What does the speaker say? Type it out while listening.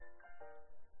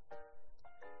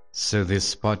So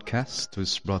this podcast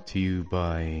was brought to you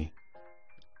by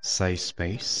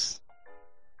SciSpace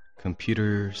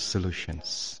Computer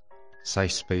Solutions.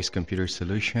 SciSpace Computer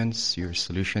Solutions, your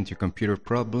solution to computer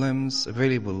problems,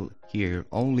 available here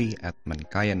only at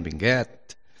Mankayan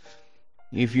Benguet.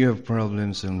 If you have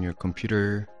problems on your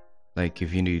computer, like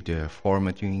if you need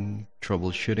formatting,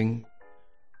 troubleshooting,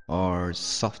 or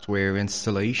software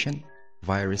installation,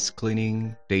 virus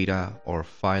cleaning, data or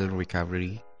file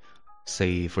recovery,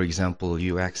 say for example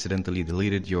you accidentally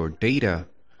deleted your data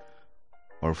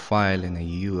or file in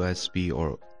a USB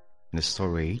or in a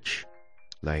storage,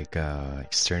 like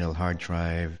external hard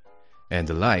drive and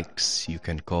the likes, you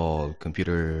can call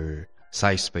computer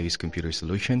SciSpace Computer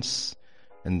Solutions,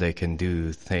 and they can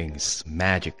do things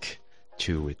magic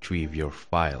to retrieve your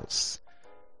files.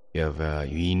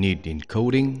 You need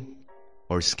encoding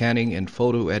or scanning and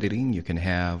photo editing, you can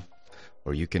have,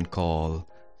 or you can call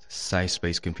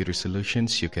SciSpace Computer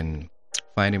Solutions. You can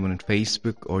find them on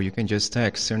Facebook, or you can just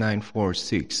text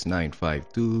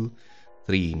 0946-952-3933.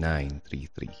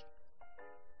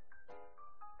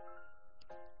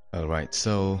 Alright,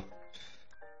 so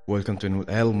welcome to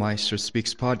El Maestro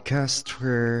Speaks podcast,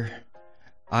 where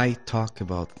I talk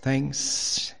about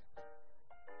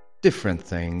different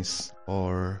things,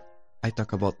 or I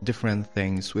talk about different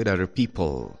things with other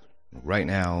people. Right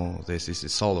now, this is a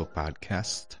solo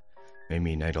podcast. I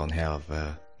mean, I don't have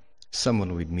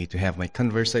someone with me to have my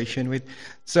conversation with.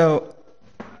 So,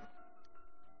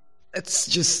 it's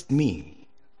just me,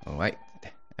 alright?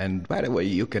 And by the way,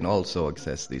 you can also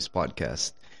access this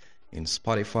podcast in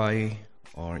Spotify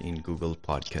or in Google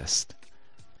Podcast.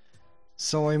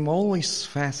 So, I'm always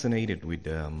fascinated with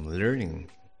learning,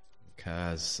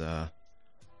 because I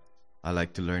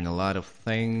like to learn a lot of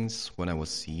things. When I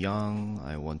was young,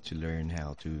 I want to learn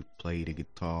how to play the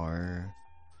guitar.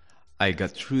 I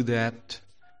got through that.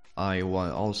 I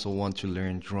also want to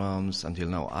learn drums. Until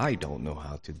now, I don't know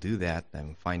how to do that.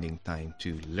 I'm finding time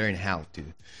to learn how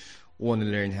to. Want to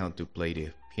learn how to play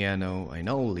the piano. I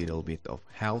know a little bit of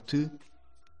how to.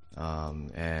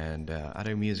 And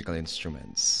other musical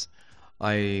instruments.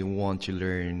 I want to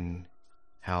learn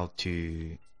how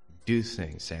to do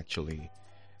things, actually.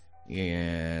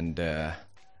 And the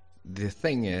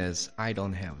thing is, I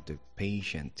don't have the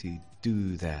patience to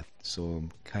do that, so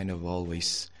I'm kind of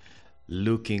always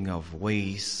looking of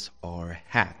ways or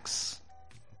hacks,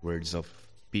 words of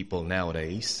people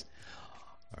nowadays,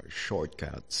 or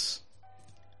shortcuts,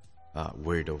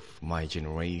 word of my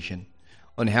generation,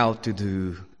 on how to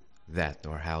do that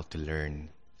or how to learn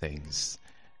things.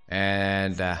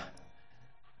 And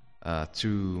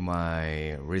through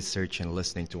my research and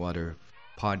listening to other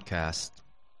podcasts,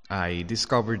 I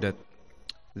discovered that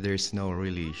there's no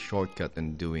really shortcut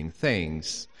in doing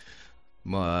things.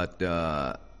 But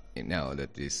that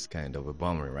is kind of a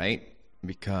bummer, right?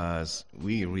 Because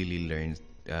we really learn,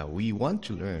 we want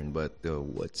to learn, but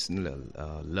what's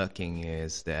lacking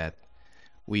is that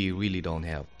we really don't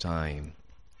have time.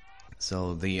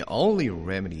 So the only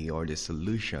remedy or the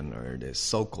solution or the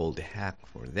so-called hack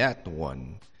for that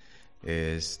one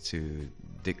is to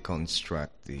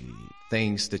deconstruct the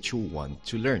things that you want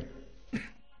to learn.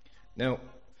 Now,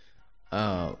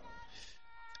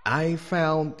 I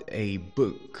found a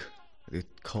book.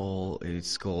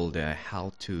 It's called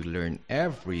How to Learn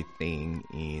Everything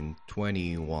in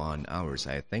 21 Hours.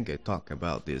 I think I talked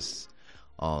about this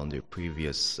on the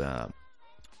previous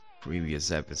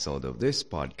episode of this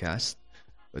podcast.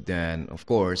 But then, of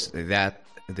course, that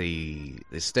the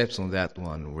steps on that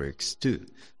one works too.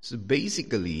 So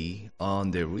basically,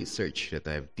 on the research that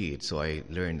I did, so I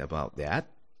learned about that.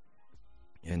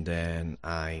 And then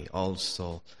I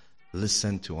also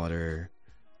listened to other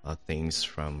things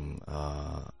from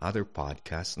other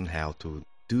podcasts on how to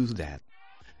do that.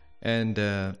 And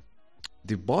the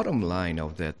bottom line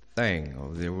of that thing,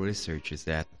 of the research, is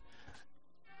that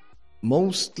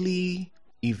mostly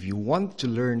if you want to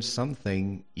learn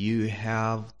something, you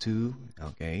have to,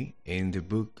 in the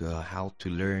book, How to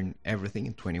Learn Everything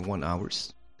in 21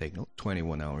 Hours, take note,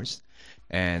 21 hours.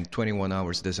 And 21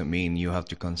 hours doesn't mean you have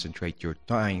to concentrate your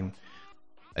time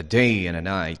a day and a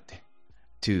night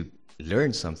to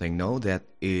learn something. No, that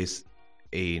is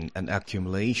an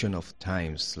accumulation of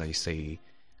times, like say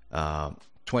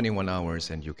 21 hours,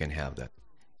 and you can have that.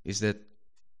 Is that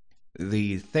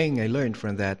the thing I learned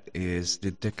from that is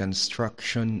the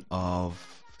deconstruction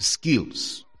of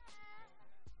skills.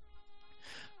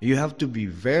 You have to be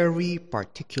very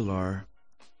particular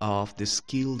of the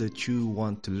skill that you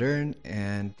want to learn,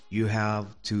 and you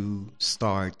have to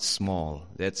start small.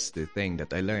 That's the thing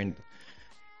that I learned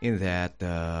in that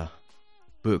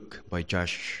book by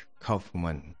Josh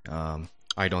Kaufman.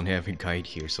 I don't have a guide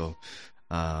here, so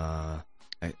I,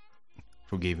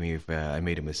 forgive me if I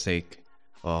made a mistake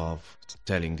of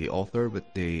telling the author, but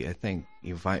I think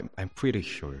if I'm pretty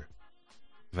sure,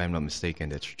 if I'm not mistaken,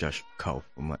 that's Josh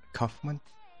Kaufman. Kaufman?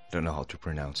 I don't know how to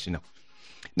pronounce,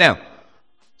 Now,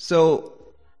 so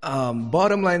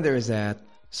bottom line there is that,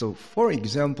 so for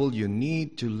example, you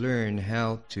need to learn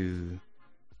how to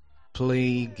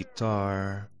play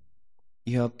guitar.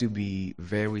 You have to be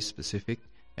very specific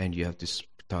and you have to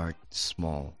start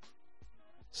small.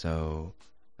 So,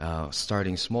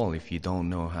 starting small, if you don't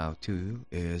know how to,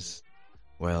 is,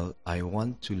 well, I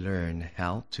want to learn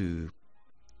how to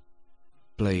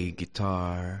play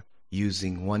guitar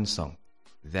using one song.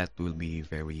 That will be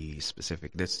very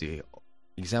specific. That's the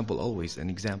example always. An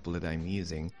example that I'm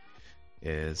using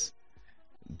is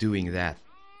doing that.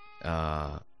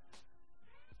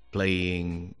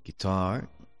 Playing guitar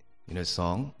in a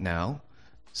song now,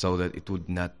 so that it would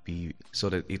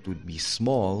be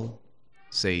small.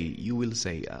 Say you will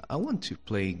say, I want to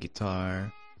play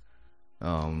guitar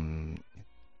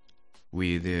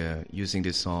with using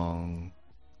the song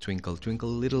Twinkle Twinkle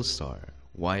Little Star.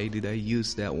 Why did I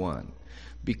use that one?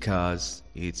 Because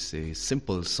it's a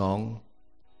simple song,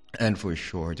 and for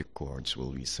sure the chords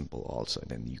will be simple also.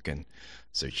 Then you can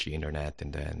search the internet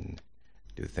and then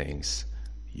do things.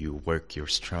 You work your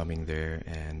strumming there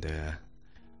and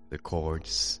the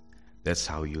chords. That's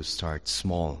how you start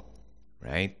small,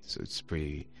 right? So it's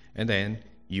pretty. And then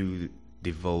you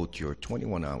devote your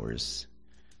 21 hours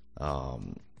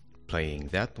playing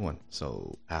that one.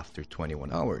 So after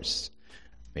 21 hours,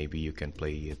 maybe you can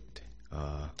play it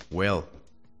well.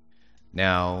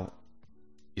 Now,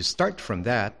 you start from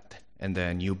that and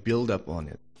then you build up on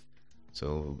it.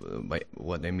 So by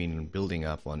what I mean building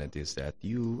up on it is that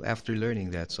you, after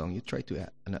learning that song, you try to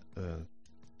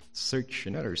search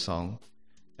another song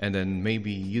and then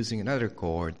maybe using another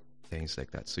chord, things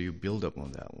like that. So you build up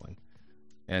on that one.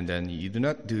 And then you do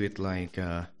not do it like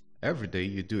every day.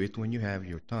 You do it when you have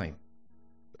your time.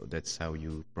 So that's how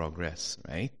you progress,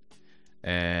 right?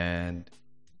 And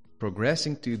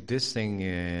progressing to this thing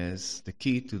is, the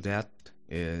key to that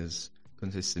is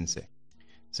consistency.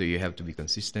 So you have to be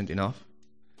consistent enough.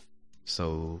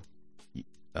 So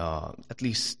at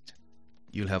least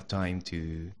you'll have time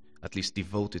to at least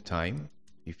devote the time.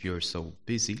 If you're so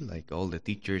busy, like all the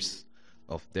teachers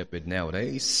of DepEd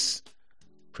nowadays,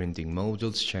 printing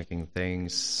modules, checking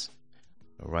things,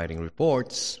 writing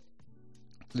reports,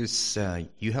 at least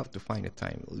you have to find a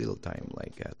little time,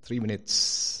 like 3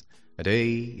 minutes a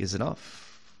day is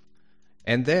enough.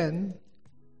 And then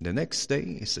the next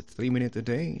day is a 3 minute a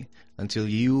day until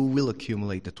you will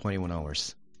accumulate the 21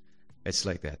 hours. It's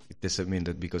like that. It doesn't mean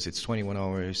that because it's 21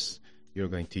 hours, you're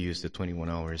going to use the 21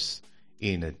 hours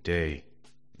in a day.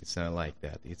 It's not like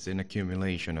that. It's an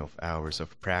accumulation of hours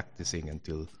of practicing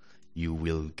until you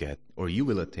will get or you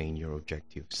will attain your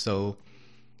objective. So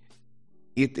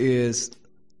it is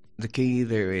the key.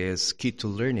 There is key to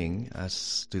learning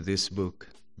as to this book,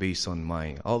 based on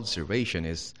my observation,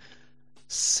 is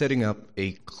setting up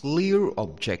a clear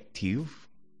objective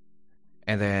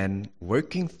and then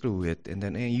working through it, and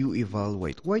then you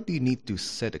evaluate. Why do you need to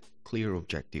set a clear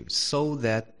objective? So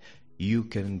that you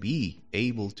can be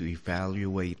able to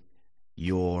evaluate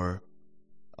your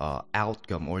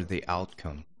outcome or the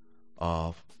outcome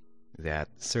of that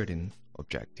certain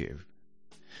objective.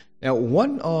 Now,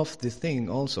 one of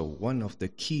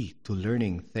the key to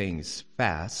learning things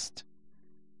fast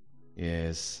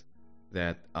is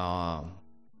that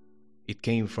it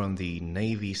came from the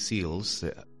Navy SEALs.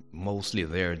 Mostly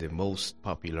they're the most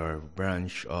popular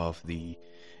branch of the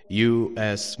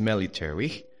U.S.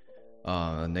 military.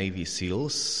 Navy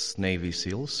SEALs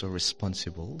are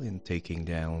responsible in taking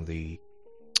down the,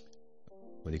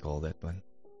 what do you call that one?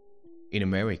 In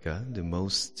America, the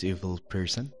most evil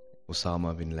person,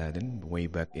 Osama bin Laden, way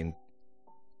back in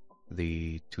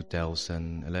the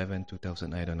 2011,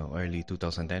 I don't know, early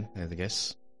 2010, I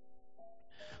guess.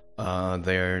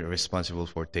 They're responsible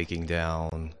for taking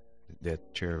down the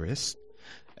terrorists,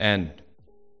 and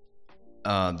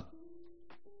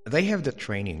they have the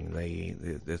training,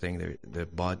 the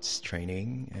bots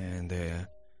training, and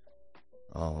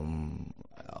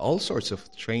all sorts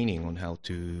of training on how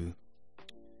to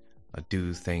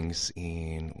do things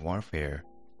in warfare.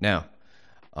 Now,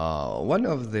 one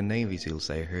of the Navy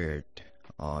SEALs I heard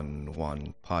on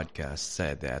one podcast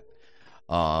said that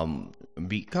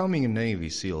becoming a Navy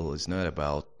SEAL is not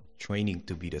about training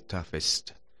to be the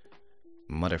toughest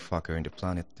motherfucker in the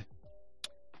planet.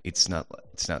 It's not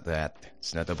that.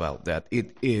 It's not about that.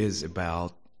 It is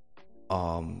about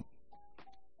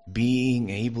being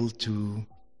able to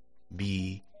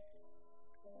be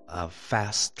a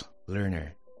fast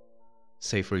learner.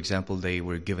 Say, for example, they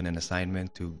were given an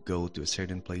assignment to go to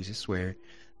certain places where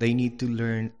they need to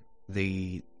learn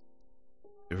the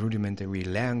rudimentary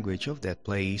language of that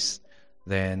place,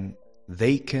 then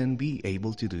they can be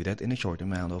able to do that in a short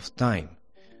amount of time.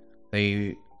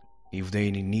 They, if they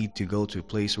need to go to a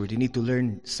place where they need to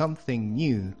learn something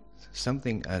new,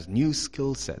 something as new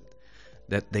skill set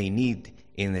that they need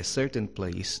in a certain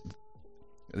place,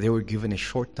 they were given a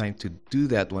short time to do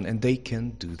that one, and they can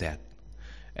do that.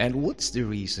 And what's the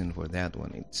reason for that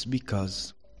one? It's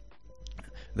because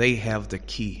they have the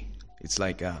key. It's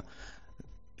like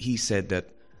he said that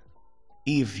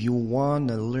if you want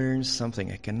to learn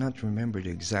something, I cannot remember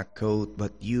the exact quote,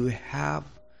 but you have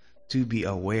to be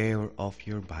aware of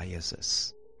your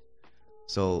biases.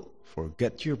 So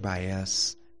forget your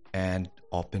bias and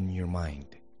open your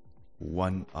mind.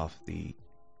 One of the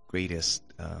greatest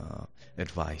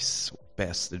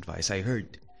best advice I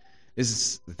heard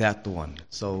is that one.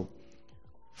 So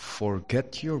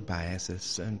forget your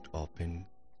biases and open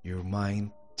your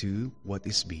mind to what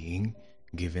is being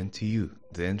given to you.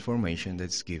 The information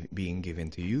that's being given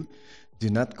to you, do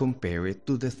not compare it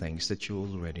to the things that you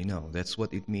already know. That's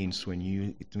what it means when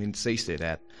it says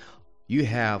that you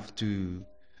have to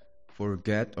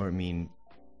forget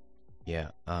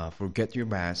your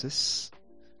biases,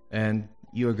 and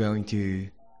you're going to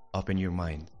open your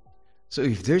mind. So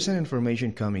if there's an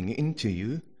information coming into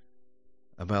you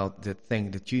about the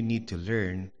thing that you need to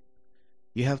learn,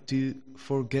 you have to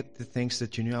forget the things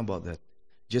that you know about that.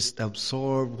 Just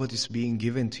absorb what is being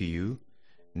given to you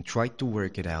and try to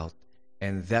work it out,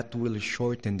 and that will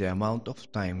shorten the amount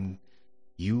of time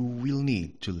you will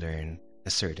need to learn a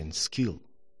certain skill.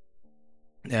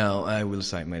 Now, I will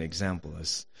cite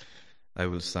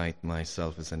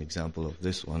myself as an example of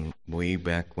this one. Way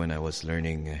back when I was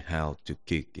learning how to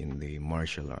kick in the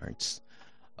martial arts.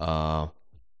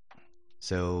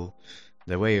 So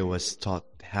the way I was taught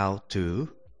how to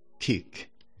kick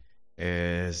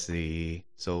is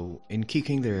in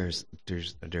kicking there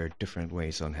are different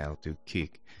ways on how to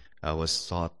kick. I was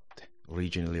taught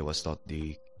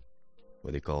the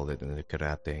what they call it in the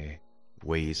karate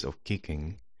ways of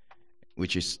kicking,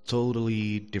 which is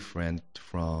totally different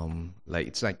from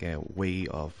it's like a way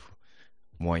of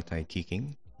Muay Thai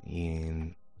kicking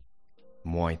in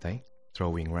Muay Thai,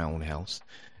 throwing roundhouse.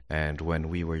 And when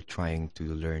we were trying to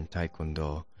learn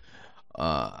Taekwondo,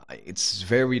 it's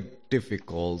very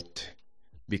difficult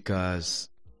because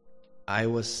I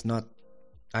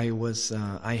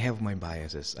have my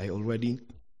biases. I already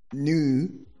knew,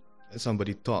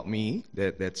 somebody taught me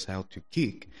that's how to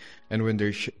kick, and when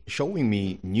they're showing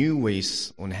me new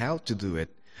ways on how to do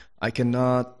it, I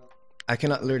cannot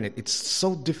learn it. It's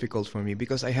so difficult for me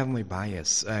because I have my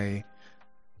bias. I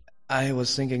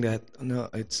was thinking that no,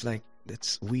 it's like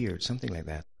that's weird, something like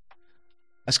that,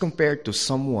 as compared to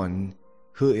someone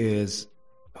who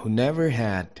never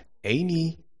had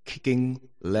any kicking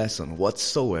lesson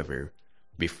whatsoever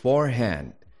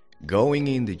beforehand, going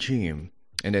in the gym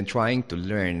and then trying to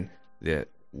learn the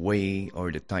way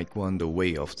or the Taekwondo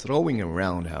way of throwing a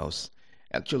roundhouse.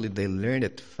 Actually, they learn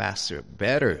it faster,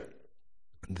 better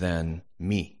than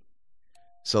me.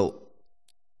 So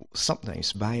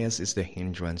sometimes bias is the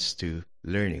hindrance to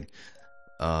learning.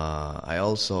 I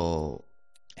also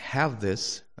have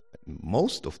this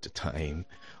most of the time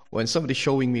when somebody's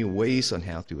showing me ways on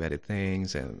how to edit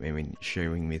things, and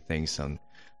sharing me things on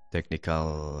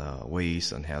technical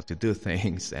ways on how to do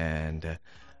things, and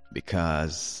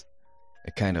because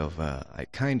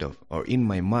or in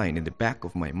my mind, in the back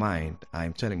of my mind,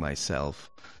 I'm telling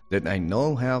myself that I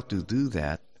know how to do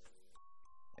that,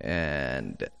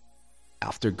 and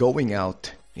after going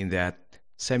out in that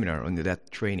seminar, on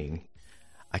that training,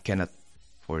 I cannot,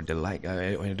 for the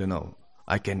I don't know,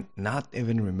 I cannot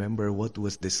even remember what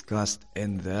was discussed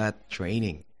in that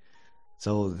training.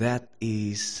 So that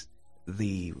is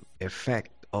the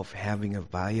effect of having a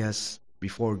bias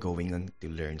before going on to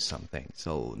learn something.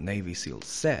 So Navy SEAL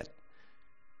said,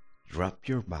 drop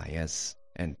your bias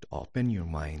and open your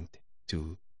mind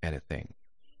to anything.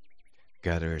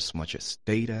 Gather as much as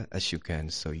data as you can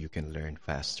so you can learn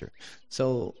faster.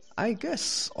 So I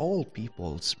guess all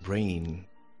people's brain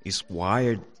is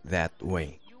wired that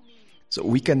way. So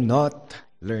we cannot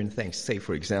learn things. Say,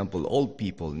 for example, old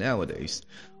people nowadays,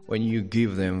 when you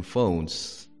give them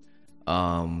phones,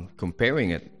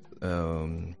 comparing it,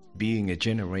 being a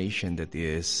generation that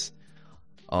is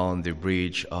on the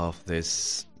bridge of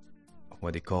this,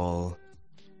 what they call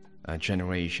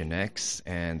Generation X,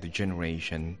 and the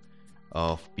generation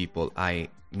of people, I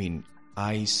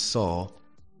saw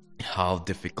how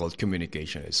difficult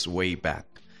communication is way back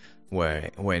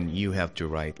where when you have to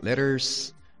write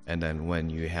letters, and then when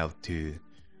you have to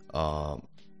go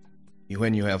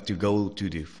to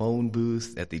the phone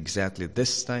booth at exactly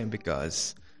this time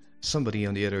because somebody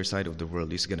on the other side of the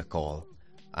world is gonna call.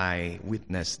 I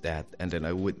witnessed that, and then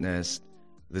I witnessed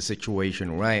the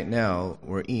situation right now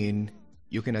we're in.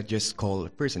 You cannot just call a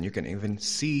person; you can even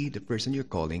see the person you're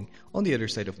calling on the other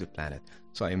side of the planet.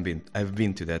 So I've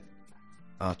been to that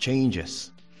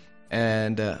changes,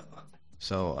 and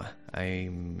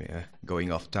I'm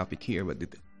going off topic here, but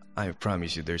I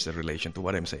promise you there's a relation to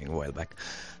what I'm saying a while back.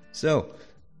 So,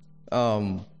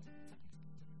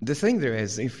 the thing there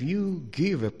is, if you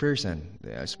give a person,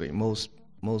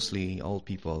 mostly all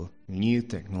people, new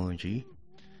technology,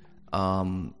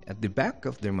 at the back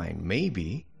of their mind,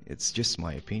 maybe it's just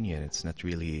my opinion. It's not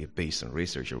really based on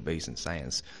research or based on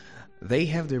science. They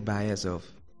have their bias of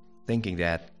thinking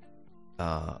that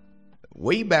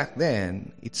way back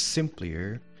then it's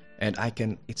simpler and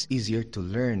it's easier to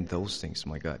learn those things.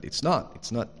 My God, it's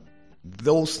not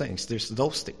those things. There's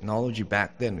those technology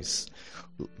back then is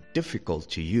difficult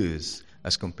to use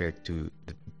as compared to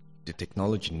the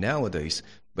technology nowadays,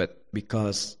 but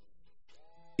because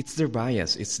it's their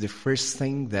bias, it's the first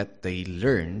thing that they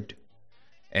learned,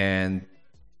 and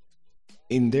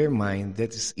in their mind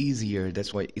that is easier.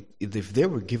 That's why if they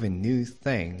were given new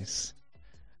things,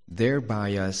 their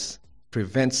bias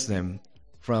prevents them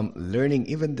from learning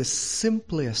even the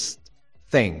simplest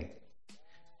thing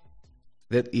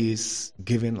that is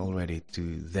given already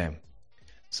to them.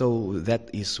 So that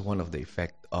is one of the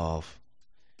effect of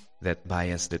that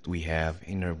bias that we have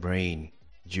in our brain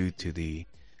due to the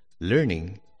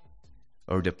learning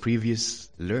or the previous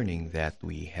learning that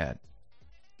we had.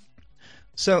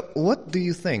 So what do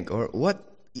you think, or what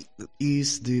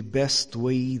is the best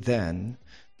way then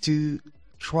to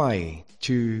try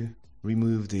to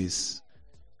remove this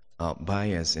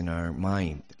bias in our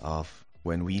mind of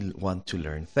when we want to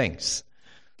learn things?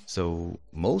 So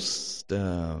most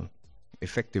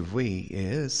effective way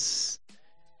is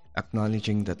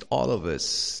acknowledging that all of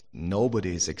us,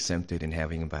 nobody is exempted in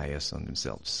having a bias on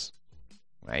themselves,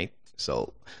 right?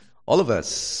 So all of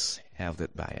us have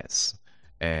that bias,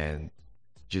 and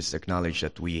just acknowledge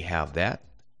that we have that,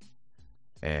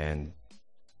 and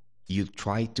you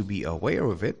try to be aware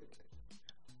of it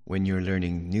when you're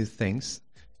learning new things,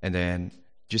 and then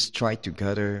just try to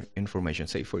gather information.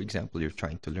 Say, for example, you're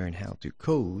trying to learn how to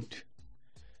code,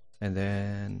 and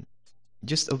then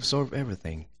just absorb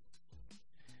everything.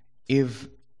 If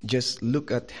just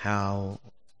look at how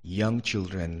young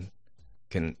children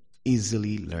can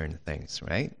easily learn things,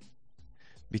 right?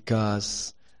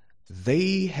 Because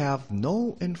they have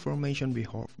no information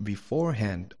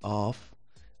beforehand of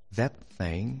that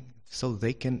thing, so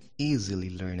they can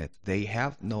easily learn it. They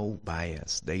have no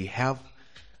bias. They have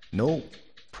no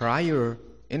prior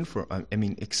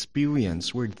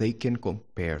experience where they can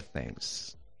compare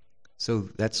things. So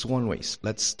that's one way.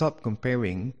 Let's stop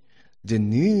comparing the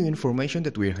new information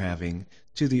that we're having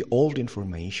to the old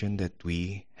information that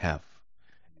we have,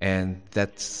 and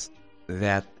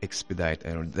that expedite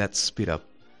or that speed up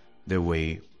the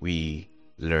way we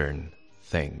learn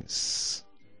things.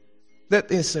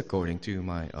 That is according to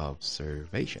my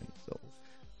observation. So,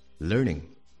 learning.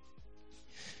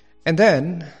 And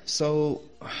then, so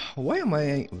why am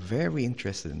I very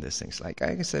interested in these things? Like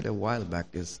I said a while back,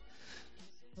 is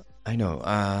I know,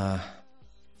 I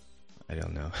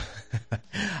don't know.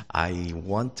 I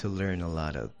want to learn a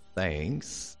lot of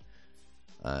things.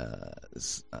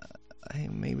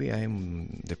 Maybe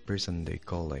I'm the person they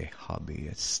call a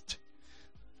hobbyist.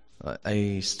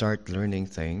 I start learning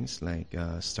things,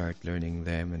 start learning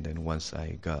them, and then once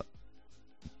I got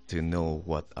to know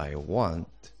what I want,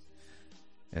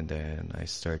 and then I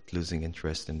start losing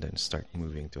interest, and then start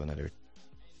moving to another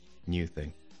new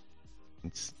thing.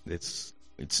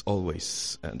 It's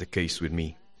always the case with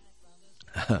me.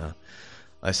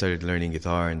 I started learning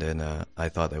guitar, and then I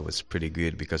thought I was pretty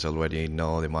good because I already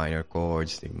know the minor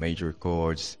chords, the major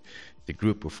chords, the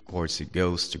group of chords that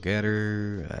goes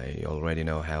together. I already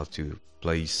know how to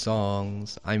play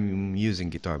songs. I'm using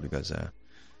guitar because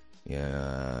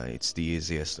it's the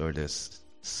easiest or the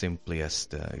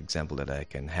simplest example that I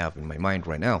can have in my mind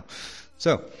right now.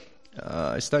 So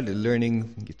I started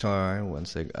learning guitar.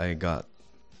 Once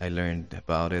I learned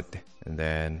about it, and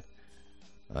then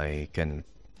I can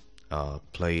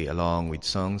play along with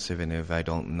songs even if I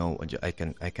don't know. I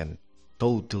can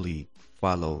totally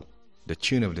follow the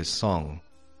tune of the song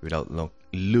without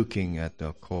looking at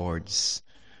the chords,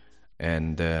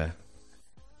 and I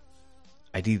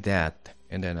did that.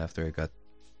 And then after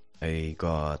I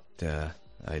got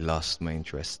I lost my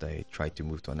interest. I tried to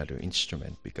move to another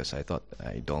instrument because I thought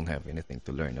I don't have anything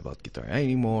to learn about guitar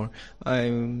anymore.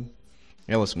 I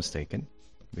was mistaken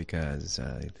because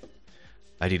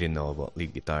I didn't know about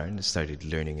lead guitar and started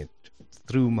learning it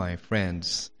through my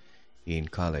friends in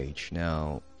college.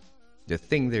 Now, the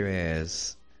thing there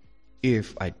is,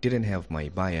 if I didn't have my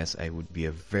bias, I would be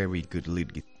a very good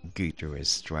lead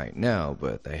guitarist right now,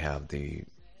 but I have the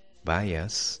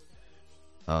bias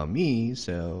me,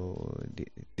 so it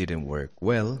didn't work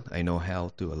well. I know how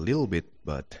to a little bit,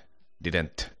 but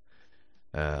didn't.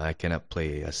 I cannot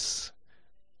play as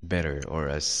better or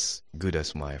as good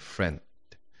as my friend.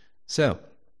 So,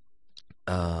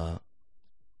 uh,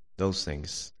 those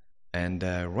things. And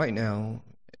right now,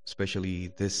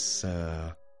 especially this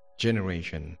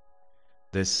generation,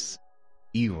 this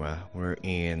era,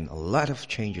 wherein a lot of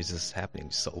changes is happening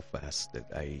so fast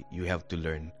that you have to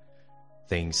learn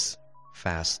things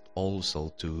fast also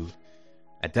to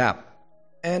adapt.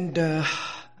 And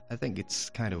I think it's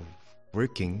kind of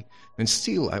working. And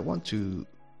still, I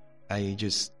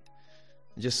just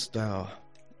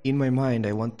in my mind,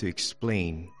 I want to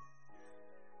explain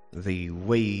the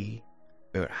way,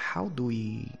 or how do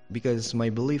we, because my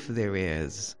belief there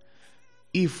is,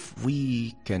 if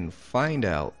we can find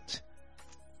out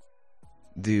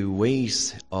the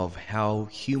ways of how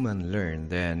human learn,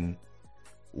 then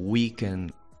we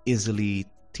can easily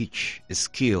teach a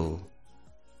skill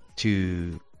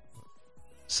to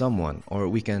someone, or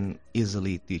we can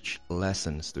easily teach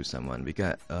lessons to someone,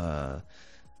 because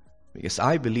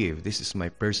I believe, this is my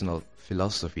personal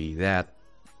philosophy, that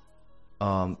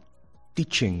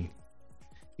teaching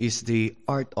is the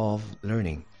art of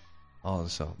learning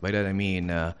also. By that I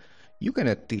mean, you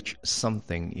cannot teach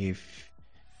something if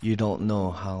you don't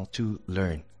know how to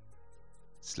learn.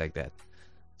 It's like that.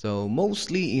 So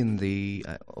mostly in the,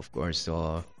 of course,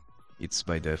 it's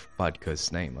by the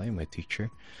podcast name. I'm a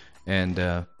teacher,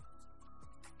 and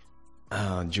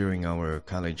during our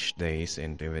college days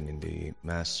and even in the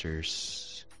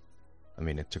masters, I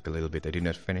mean, it took a little bit. I did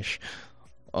not finish.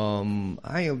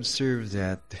 I observed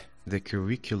that the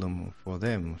curriculum for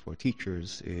them, for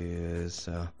teachers, is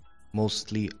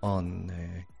mostly on,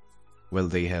 well,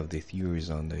 they have the theories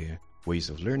on the ways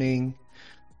of learning,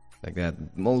 like that.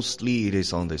 Mostly it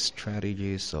is on the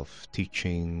strategies of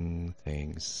teaching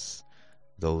things.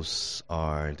 Those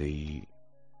are the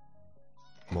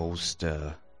most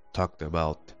talked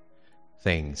about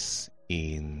things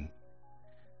in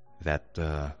that,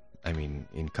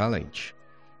 in college.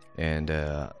 And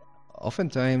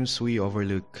oftentimes we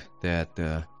overlook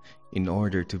that in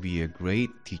order to be a great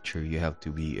teacher, you have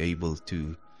to be able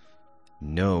to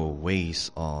know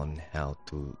ways on how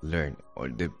to learn, or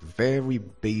the very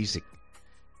basic,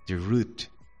 the root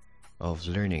of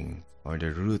learning, or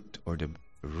the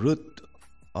root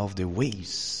of the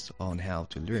ways on how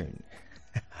to learn.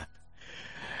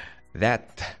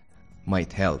 That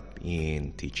might help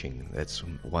in teaching. That's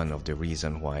one of the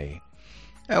reasons why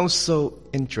I was so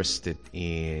interested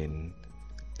in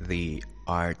the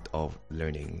art of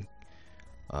learning.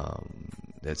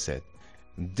 That's it.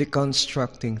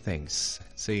 Deconstructing things.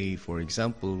 Say, for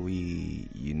example,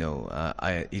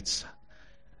 it's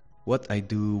what I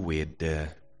do with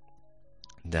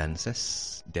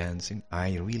dancing.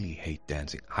 I really hate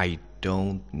dancing. I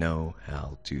don't know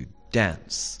how to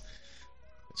dance.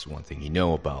 That's one thing you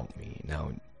know about me.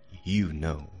 Now, you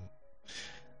know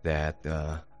that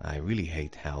I really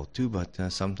hate how to, but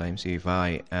sometimes if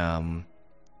I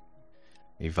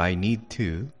need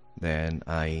to, then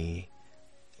I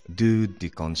do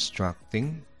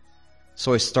deconstructing.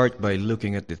 So I start by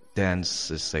looking at the dance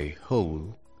as a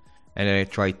whole, and then I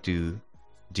try to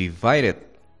divide it.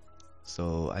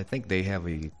 So I think they have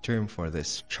a term for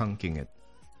this, chunking it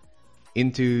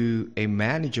into a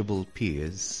manageable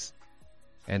piece,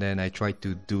 and then I try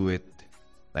to do it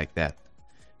like that.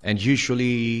 And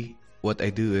usually what I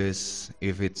do is,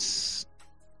 if it's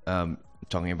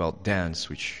talking about dance,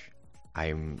 which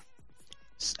I'm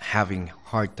having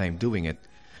hard time doing it,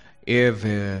 if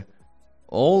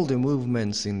all the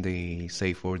movements in the,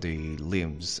 say for the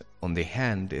limbs on the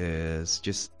hand is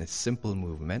just a simple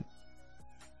movement,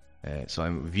 so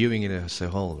I'm viewing it as a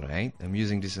whole, right? I'm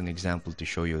using this as an example to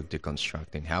show you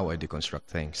deconstructing, how I deconstruct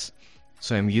things.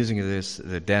 So I'm using this,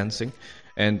 the dancing,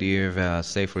 and if,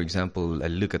 say for example, I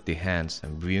look at the hands,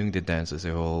 I'm viewing the dance as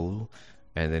a whole,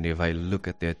 and then if I look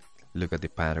at the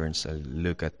patterns, I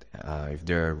look at if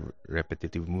there are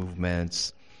repetitive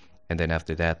movements, and then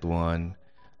after that one,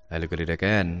 I look at it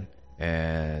again,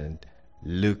 and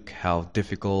look how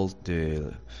difficult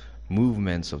the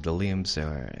movements of the limbs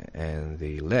are and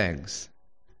the legs.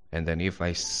 And then if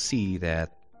I see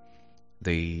that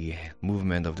the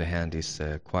movement of the hand is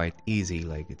quite easy.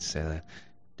 Like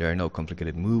there are no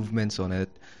complicated movements on it.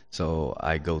 So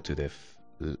I go to the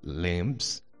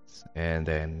limbs, and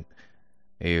then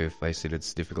if I see that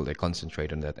it's difficult, I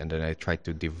concentrate on that, and then I try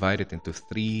to divide it into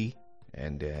three,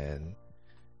 and then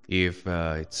if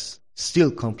it's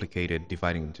still complicated,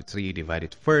 dividing into three, divide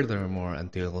it furthermore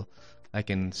until I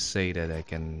can say that I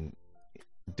can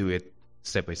do it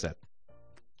step by step,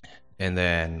 and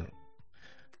then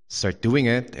start doing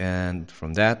it, and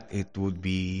from that it would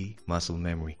be muscle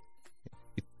memory.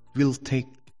 It will take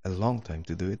a long time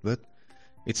to do it, but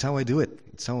it's how I do it.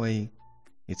 It's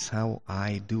how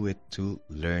I do it to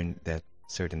learn that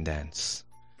certain dance.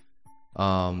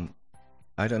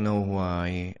 I don't know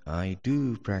why I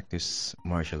do practice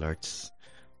martial arts,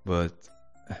 but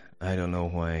I don't know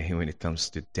why when it comes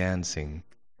to dancing,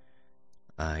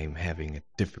 I'm having a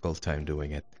difficult time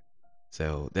doing it.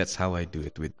 So that's how I do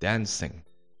it with dancing.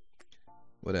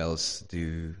 What else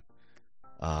do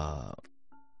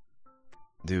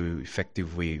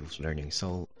effective way of learning?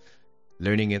 So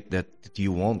learning it that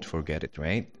you won't forget it,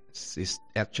 right? It's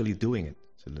actually doing it.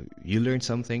 So you learn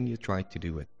something, you try to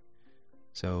do it.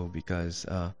 So because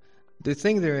the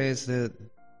thing there is that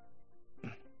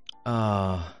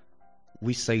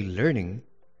we say learning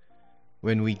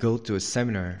when we go to a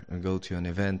seminar or go to an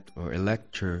event or a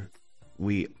lecture,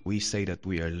 we say that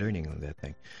we are learning on that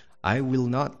thing. I will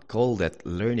not call that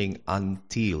learning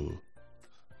until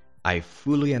I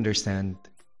fully understand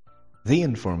the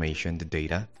information, the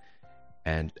data,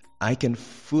 and I can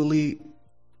fully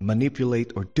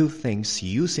manipulate or do things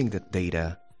using that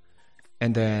data,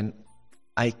 and then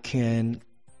I can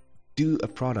do a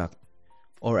product,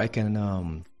 or I can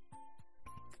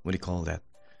what do you call that?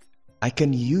 I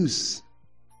can use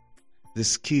the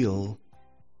skill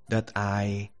that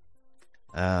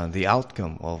the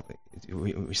outcome of,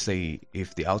 we say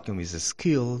if the outcome is a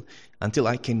skill, until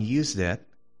I can use that,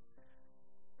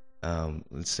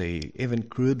 let's say even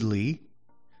crudely,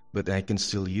 but I can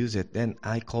still use it, then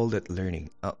I call that learning.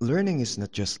 Learning is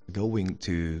not just going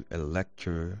to a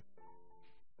lecture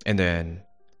and then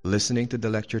listening to the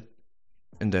lecture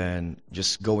and then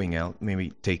just going out,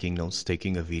 maybe taking notes,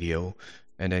 taking a video,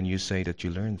 and then you say that you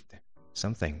learned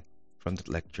something from that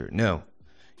lecture. No,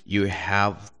 you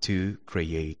have to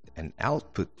create an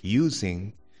output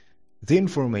using the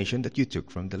information that you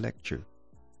took from the lecture,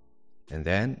 and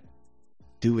then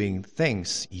doing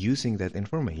things using that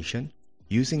information,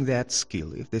 using that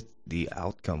skill, if the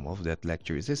outcome of that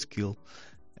lecture is a skill,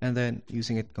 and then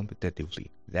using it competitively.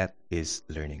 That is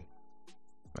learning,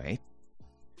 right?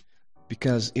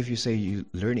 Because if you say you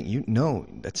learning, no,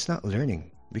 that's not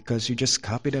learning, because you just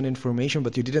copied an information,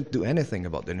 but you didn't do anything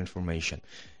about that information,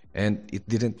 and it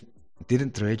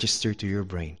didn't register to your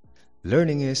brain.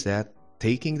 Learning is that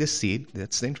taking the seed,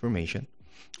 that's the information,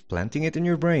 planting it in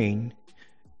your brain,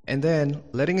 and then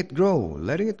letting it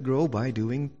grow by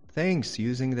doing things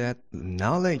using that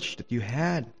knowledge that you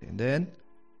had, and then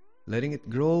letting it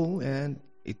grow, and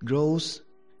it grows,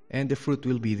 and the fruit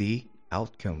will be the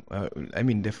outcome.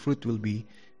 The fruit will be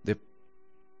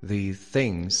the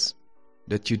things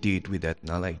that you did with that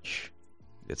knowledge.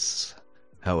 That's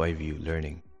how I view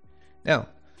learning. Now,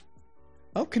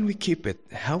 how can we keep it?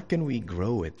 How can we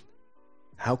grow it?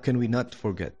 How can we not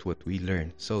forget what we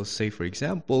learn? So say, for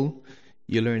example,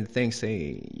 you learn things,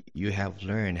 say you have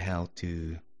learned how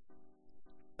to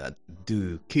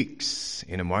do kicks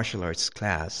in a martial arts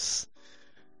class.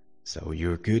 So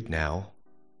you're good now.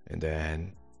 And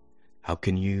then how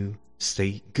can you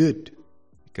stay good?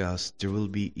 Because there will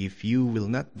be, if you will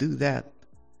not do that,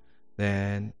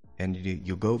 then, and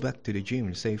you go back to the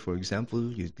gym, say for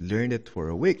example, you learned it for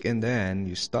a week and then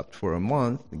you stopped for a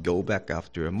month, go back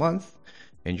after a month,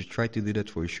 and you try to do that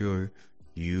for sure,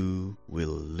 you will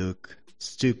look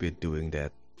stupid doing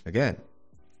that again.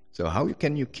 So how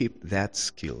can you keep that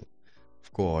skill?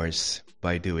 Of course,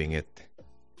 by doing it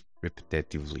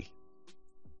repetitively,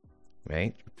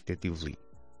 right? Repetitively.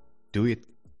 Do it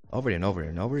over and over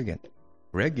and over again,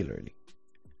 regularly.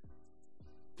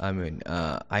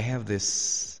 I have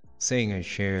this saying I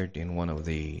shared in one of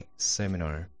the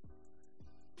seminar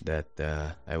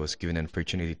that I was given an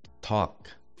opportunity to talk.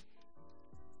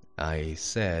 I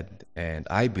said, and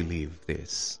I believe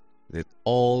this, that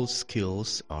all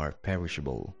skills are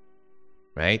perishable,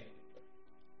 right?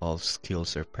 All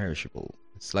skills are perishable.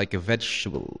 It's like a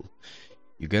vegetable.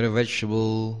 You get a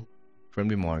vegetable from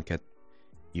the market,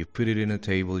 you put it in a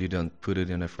table, you don't put it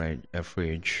in a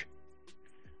fridge,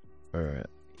 or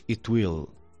it will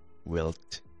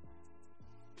wilt,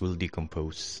 will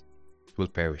decompose, it will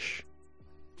perish.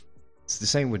 It's the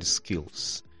same with the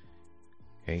skills.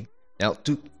 Okay? Now,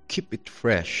 to keep it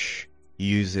fresh,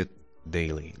 use it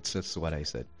daily. That's what I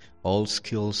said. All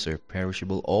skills are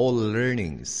perishable. All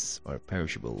learnings are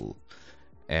perishable.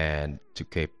 And to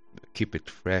keep it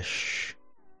fresh,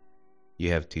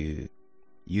 you have to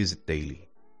use it daily.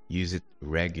 Use it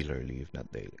regularly, if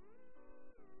not daily.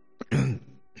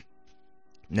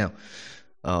 Now,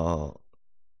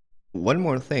 one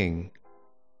more thing,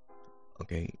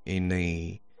 okay, in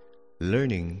a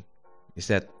learning is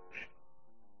that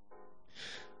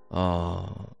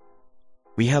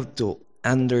we have to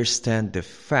understand the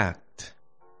fact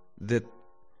that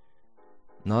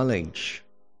knowledge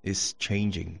is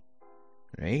changing,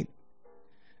 right?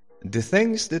 The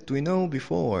things that we know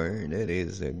before that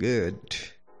is good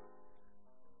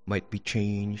might be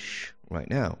changed right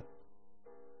now.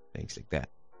 Things like that.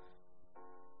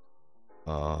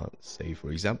 Say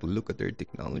for example, look at their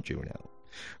technology right now.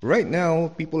 Right now,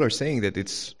 people are saying that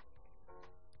it's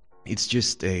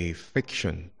just a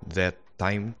fiction, that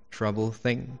time travel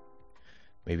thing.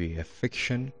 Maybe a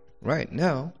fiction right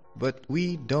now, but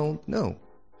we don't know.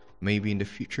 Maybe in the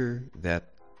future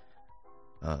that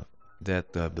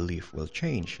belief will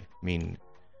change. I mean,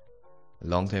 a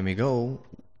long time ago,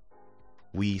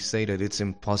 we say that it's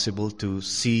impossible to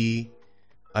see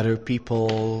other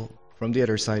people from the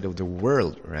other side of the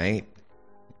world, right?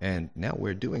 And now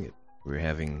we're doing it. We're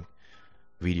having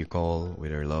video call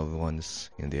with our loved ones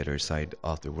in the other side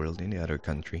of the world, in the other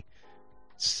country.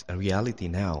 It's a reality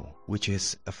now, which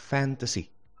is a fantasy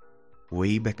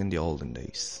way back in the olden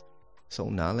days. So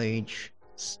knowledge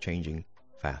is changing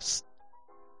fast.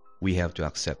 We have to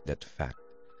accept that fact.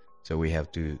 So we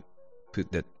have to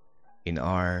put that in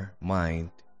our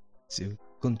mind to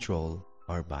control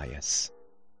our bias.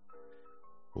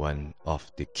 One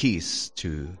of the keys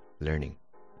to learning,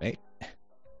 right?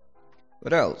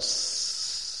 What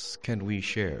else can we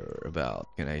share about,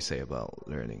 can I say about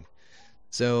learning?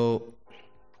 So,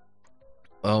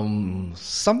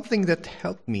 something that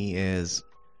helped me is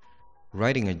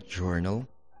writing a journal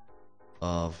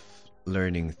of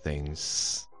learning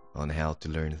things, on how to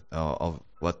learn, of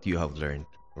what you have learned.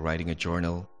 Writing a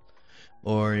journal,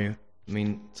 or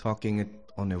talking it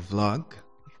on a vlog.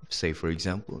 Say for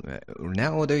example,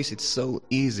 nowadays it's so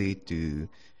easy to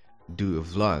do a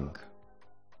vlog,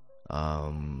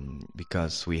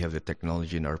 because we have the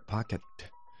technology in our pocket.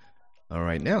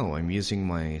 Right now, I'm using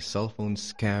my cell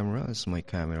phone's camera as my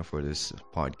camera for this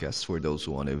podcast, for those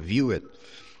who want to view it.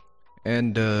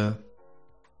 And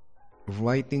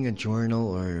writing a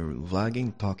journal or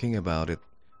vlogging, talking about it,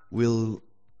 will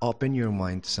open your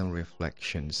mind to some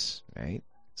reflections, right?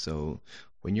 So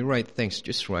when you write things,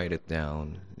 just write it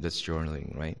down. That's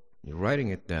journaling, right? You're writing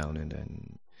it down, and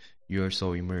then you're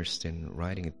so immersed in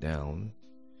writing it down,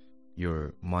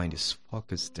 your mind is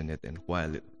focused in it, and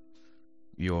while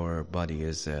your body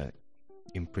is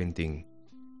imprinting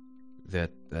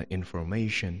that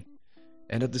information,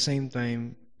 and at the same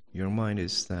time, your mind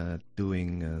is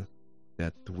doing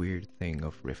that weird thing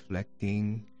of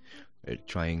reflecting,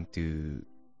 trying to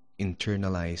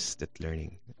internalize that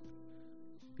learning.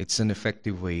 It's an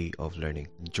effective way of learning,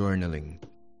 journaling,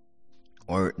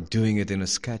 or doing it in a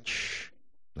sketch.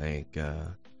 Like,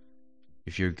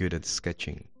 if you're good at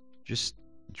sketching, just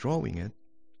drawing it.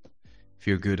 If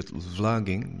you're good at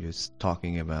vlogging, just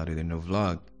talking about it in a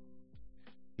vlog.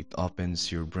 It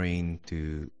opens your brain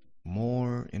to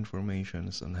more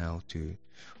informations on how to,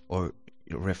 or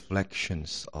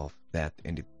reflections of that,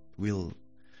 and it will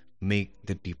make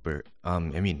the deeper,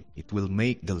 it will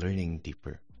make the learning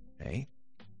deeper, right?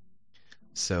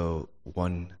 So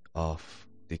one of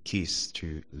the keys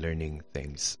to learning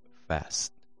things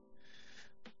fast.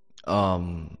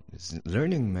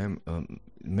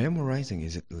 Memorizing,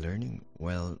 is it learning?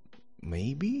 Well,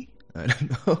 maybe, I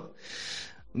don't know.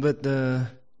 But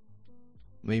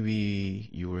maybe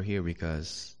you were here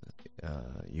because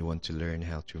you want to learn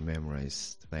how to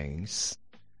memorize things.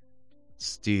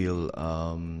 Still,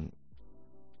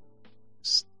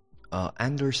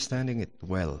 understanding it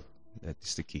well, that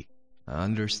is the key.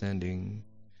 Understanding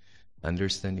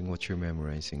what you're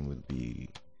memorizing would be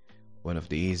one of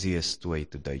the easiest way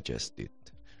to digest it.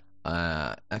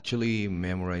 Actually,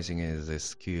 memorizing is a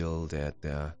skill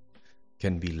that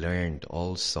can be learned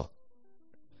also.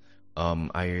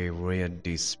 I read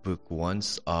this book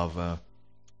once of, I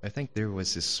think there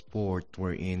was a sport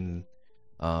wherein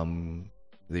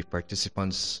the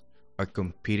participants are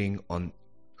competing on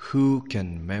who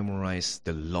can memorize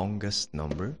the longest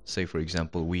number. Say, for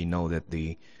example, we know that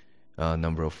the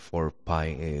number of 4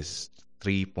 pi is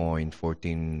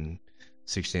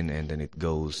 3.1416, and then it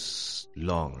goes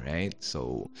long, right?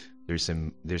 So there's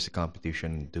a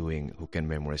competition doing who can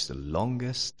memorize the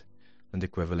longest and the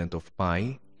equivalent of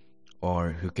pi,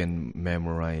 or who can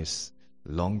memorize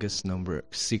longest number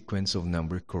sequence of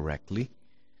number correctly,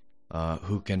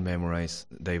 who can memorize,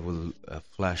 they will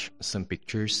flash some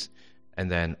pictures,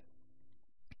 and then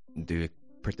the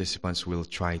participants will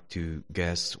try to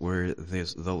guess where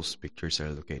those pictures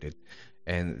are located.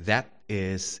 And that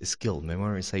is a skill.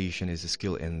 Memorization is a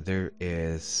skill, and there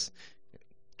is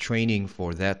training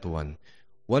for that one.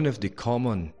 One of the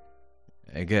common,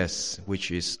 I guess,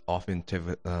 which is often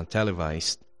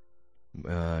televised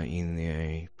in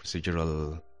a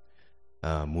procedural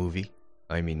movie,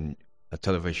 I mean a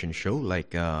television show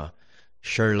like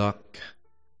Sherlock.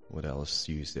 What else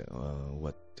used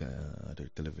what other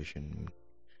television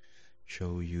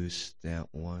show used that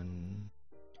one?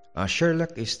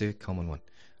 Sherlock is the common one.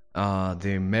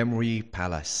 The Memory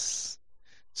Palace.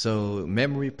 So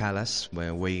Memory Palace,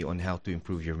 a way on how to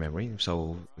improve your memory.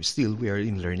 So still we are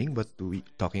in learning, but we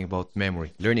talking about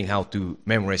memory, learning how to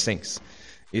memorize things.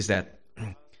 Is that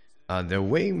the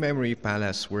way Memory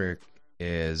Palace work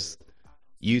is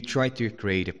you try to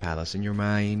create a palace in your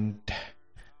mind.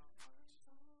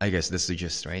 I guess that's the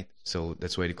gist, right? So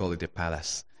that's why they call it a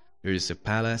palace. There is a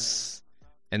palace,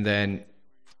 and then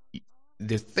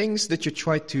the things that you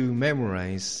try to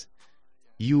memorize,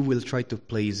 you will try to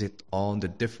place it on the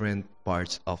different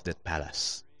parts of that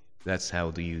palace. That's how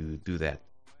do you do that.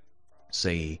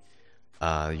 Say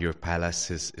your palace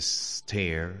is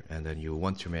stair, and then you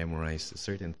want to memorize a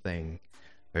certain thing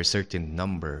or a certain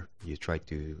number. You try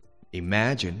to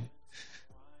imagine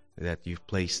that you've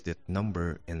placed that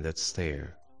number in that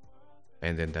stair,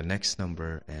 and then the next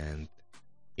number, and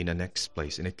in the next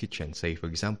place in a kitchen. Say, for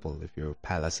example, if your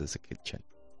palace is a kitchen,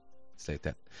 it's like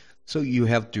that. So you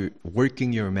have to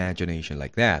working your imagination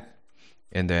like that,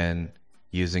 and then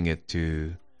using it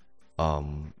to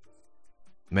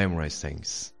memorize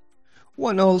things.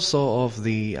 One also of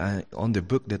the on the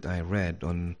book that I read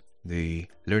on the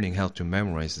learning how to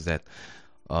memorize is that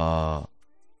I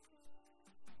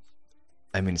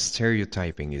mean,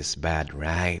 stereotyping is bad,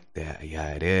 right?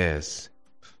 Yeah, it is.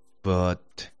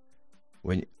 But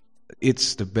when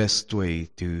it's the best way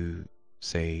to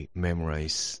say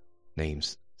memorize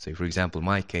names. Say, for example,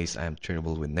 my case, I'm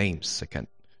terrible with names. I can't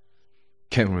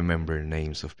remember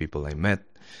names of people I met,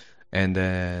 and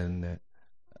then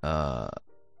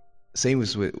same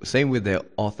with the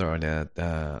author, the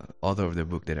author of the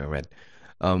book that I read.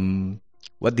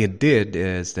 What they did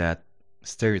is that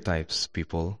stereotypes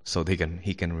people so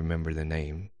he can remember the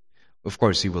name. Of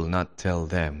course, he will not tell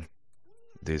them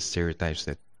the stereotypes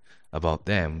that about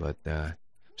them, but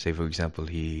say for example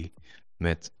he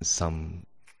met some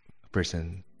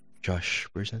person, Josh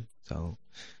person, so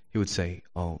he would say,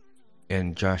 oh,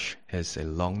 and Josh has a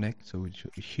long neck, so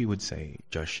he would say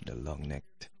Josh the long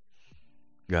necked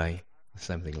guy,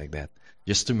 something like that,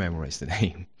 just to memorize the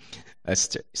name.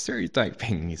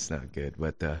 Stereotyping is not good,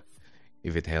 but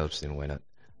if it helps, then why not?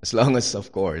 As long as,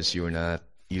 of course, you're not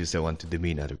use the one to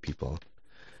demean other people.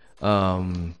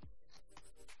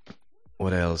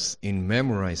 What else? In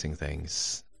memorizing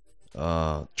things,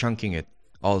 chunking it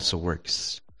also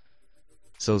works.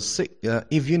 So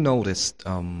if you noticed,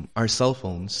 our cell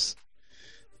phones,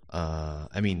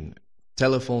 I mean,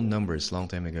 telephone numbers long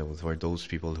time ago, for those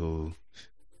people who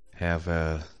have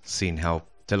seen how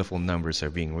telephone numbers are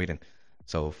being written.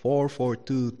 So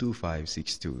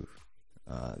 4422562.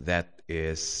 That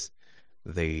is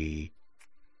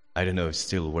I don't know if it's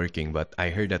still working, but I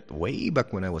heard that way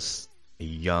back when I was a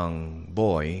young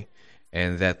boy,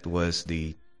 and that was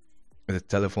the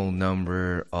telephone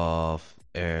number of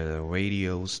a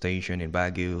radio station in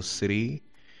Baguio City,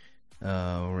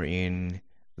 wherein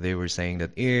they were saying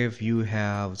that if you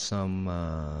have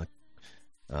some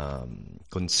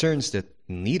concerns that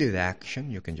needed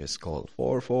action, you can just call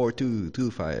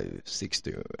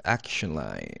 4422562 action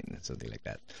line, something like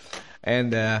that.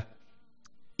 And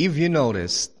if you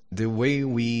notice, the way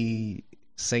we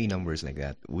say numbers like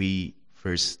that, we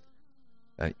first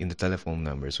in the telephone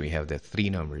numbers we have the three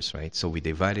numbers, right? So we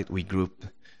divide it, we group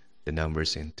the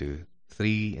numbers into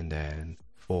 3 and then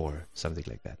 4, something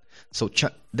like that. So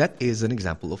that is an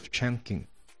example of chunking,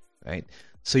 right?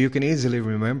 So you can easily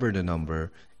remember the number.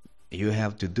 You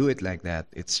have to do it like that.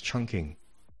 It's chunking.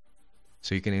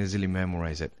 So you can easily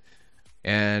memorize it.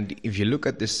 And if you look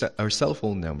at this, our cell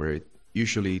phone number,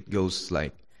 usually it goes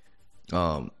like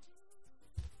the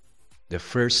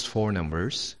first 4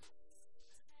 numbers,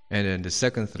 and then the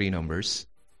second 3 numbers,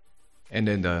 and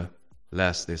then the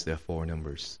last is the 4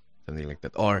 numbers, something like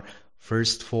that. Or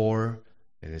first 4,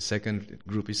 and the second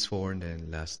group is 4, and then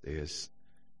last is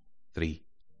 3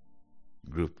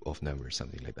 group of numbers,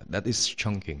 something like that. That is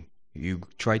chunking. You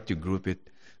try to group it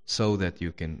so that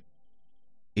you can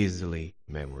easily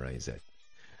memorize it.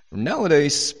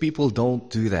 Nowadays, people don't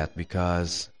do that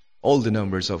because all the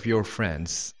numbers of your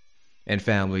friends and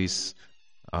families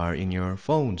are in your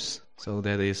phones. So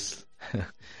that is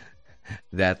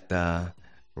that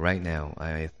right now,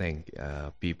 I think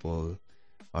people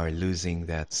are losing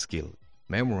that skill.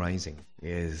 Memorizing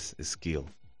is a skill.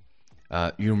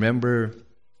 You remember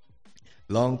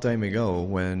long time ago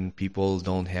when people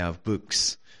don't have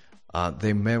books,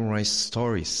 they memorize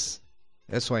stories.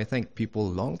 That's why I think people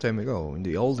long time ago in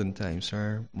the olden times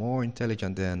are more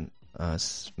intelligent than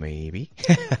us, maybe,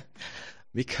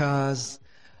 because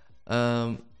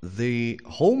the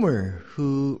Homer,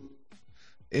 who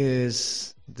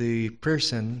is the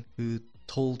person who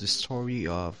told the story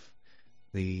of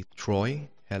the Troy,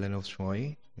 Helen of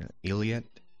Troy, Iliad,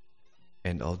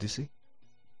 and Odyssey,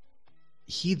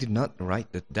 he did not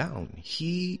write that down.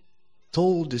 He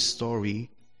told the story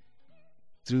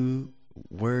through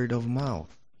word of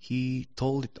mouth. He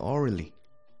told it orally.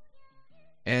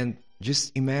 And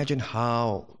just imagine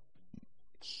how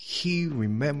he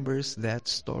remembers that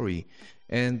story.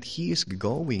 And he is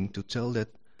going to tell that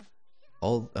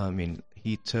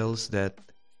he tells that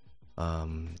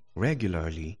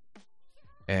regularly.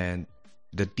 And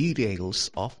the details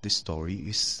of the story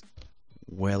is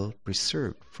well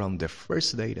preserved from the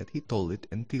first day that he told it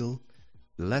until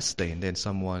the last day. And then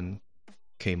someone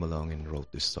came along and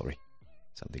wrote this story.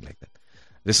 Something like that.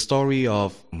 The story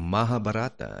of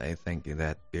Mahabharata, I think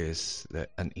that is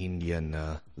an Indian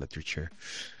literature.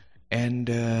 And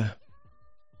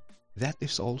that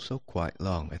is also quite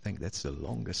long. I think that's the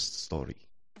longest story.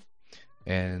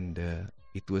 And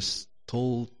it was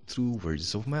told through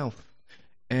words of mouth.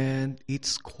 And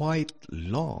it's quite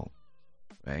long,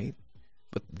 right?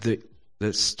 But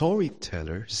the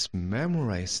storytellers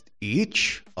memorized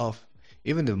each of,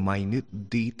 even the minute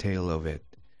detail of it,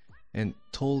 and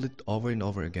told it over and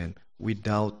over again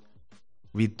without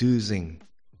reducing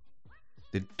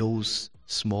those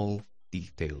small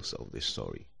details of the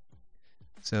story.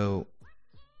 So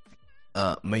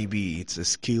maybe it's a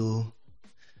skill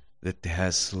that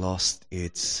has lost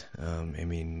its,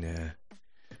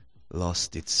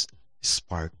 lost its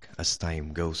spark as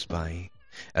time goes by.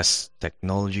 As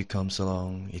technology comes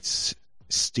along, it's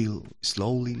still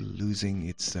slowly losing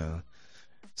its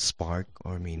spark,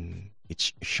 or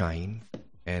its shine,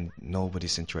 and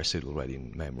nobody's interested already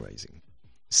in memorizing.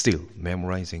 Still,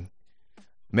 memorizing.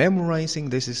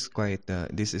 This is quite.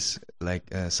 This is like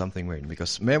something weird,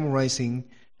 because memorizing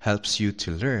helps you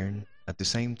to learn. At the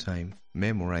same time,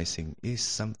 memorizing is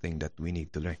something that we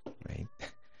need to learn, right?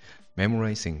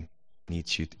 Memorizing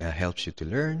helps you to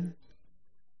learn,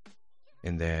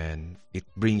 and then it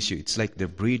brings you. It's like the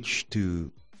bridge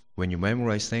to, when you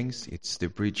memorize things, it's the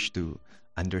bridge to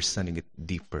understanding it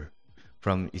deeper.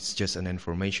 From it's just an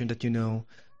information that you know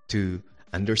to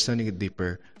understanding it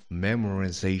deeper,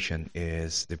 memorization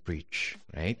is the bridge,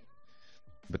 right?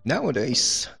 But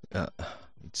nowadays,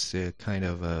 it's a kind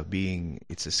of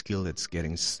it's a skill that's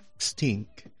getting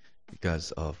extinct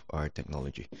because of our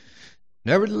technology.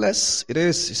 Nevertheless, it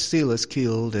is still a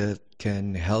skill that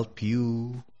can help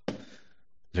you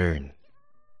learn.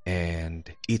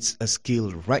 And it's a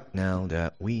skill right now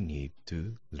that we need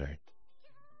to learn.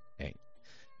 Okay.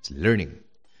 It's learning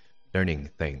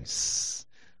things.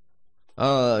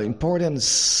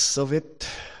 Importance of it.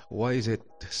 Why is it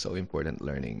so important,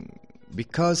 learning?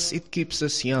 Because it keeps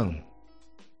us young.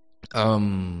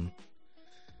 Well,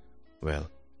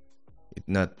 it's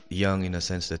not young in a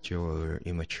sense that you're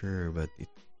immature, but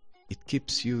it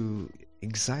keeps you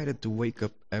excited to wake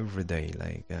up every day.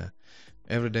 Like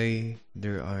every day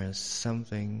there are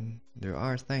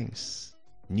things,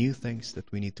 new things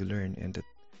that we need to learn, and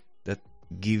that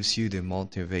gives you the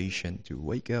motivation to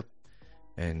wake up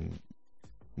and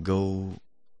go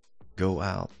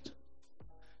out,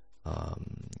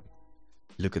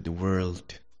 look at the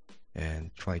world,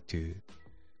 and try to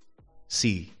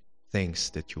see things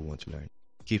that you want to learn.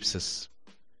 Keeps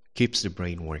the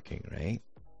brain working, right?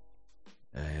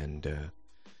 And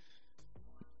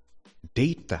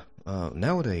data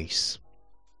nowadays,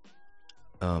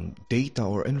 data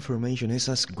or information is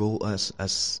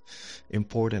as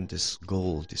important as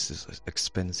gold. This is as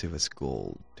expensive as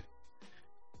gold,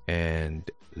 and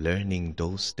learning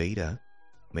those data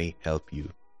may help you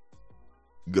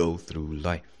go through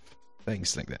life.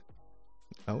 Things like that.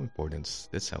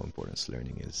 That's how important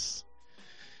learning is.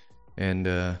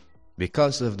 And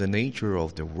because of the nature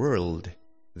of the world,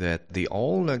 that the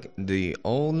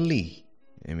only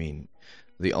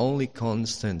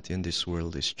constant in this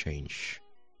world is change.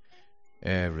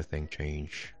 Everything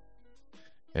change.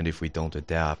 And if we don't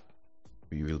adapt,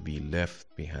 we will be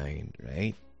left behind,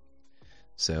 right?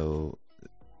 So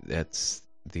that's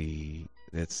the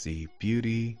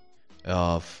beauty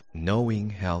of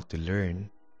knowing how to learn,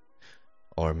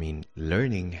 or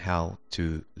learning how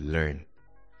to learn.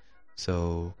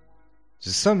 So to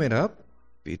sum it up,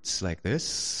 it's like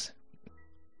this: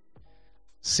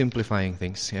 simplifying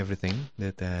things, everything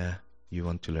that you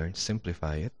want to learn,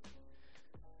 simplify it.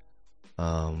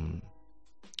 Um,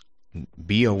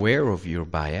 be aware of your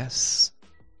bias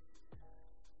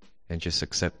and just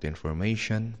accept the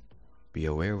information. Be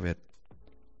aware of it.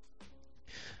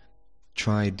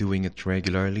 Try doing it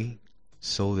regularly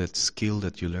so that skill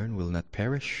that you learn will not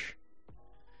perish.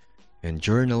 And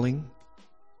journaling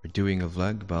or doing a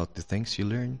vlog about the things you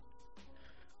learn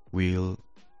will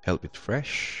help it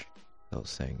fresh.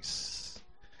 Those things.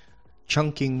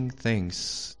 Chunking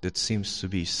things that seems to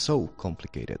be so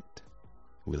complicated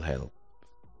will help.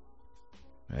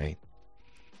 Right?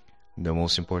 The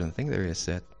most important thing there is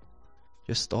that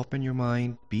just open your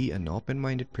mind, be an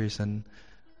open-minded person.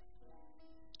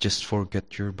 Just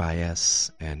forget your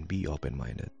bias and be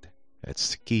open-minded.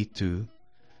 That's the key to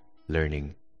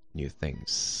learning new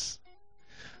things.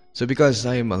 So because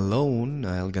I am alone,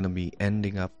 I'm gonna be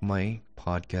ending up my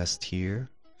podcast here.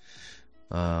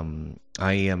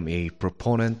 I am a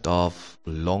proponent of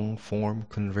long-form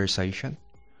conversation.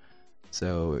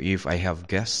 So if I have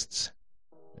guests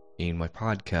in my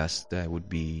podcast,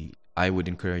 I would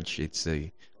encourage it's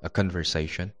a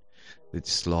conversation.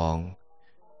 It's long,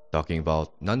 talking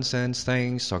about nonsense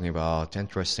things, talking about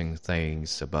interesting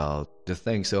things, about the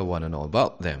things I want to know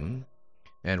about them.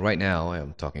 And right now,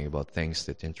 I'm talking about things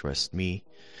that interest me.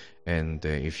 And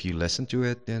if you listen to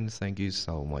it, then thank you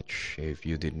so much. If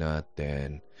you did not,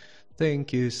 then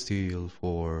thank you still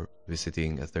for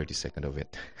visiting a 30-second of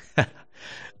it.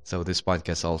 So this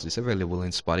podcast also is available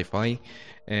in Spotify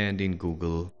and in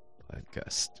Google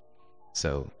Podcast.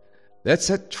 So that's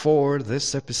it for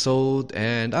this episode,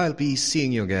 and I'll be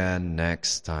seeing you again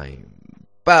next time.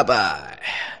 Bye-bye.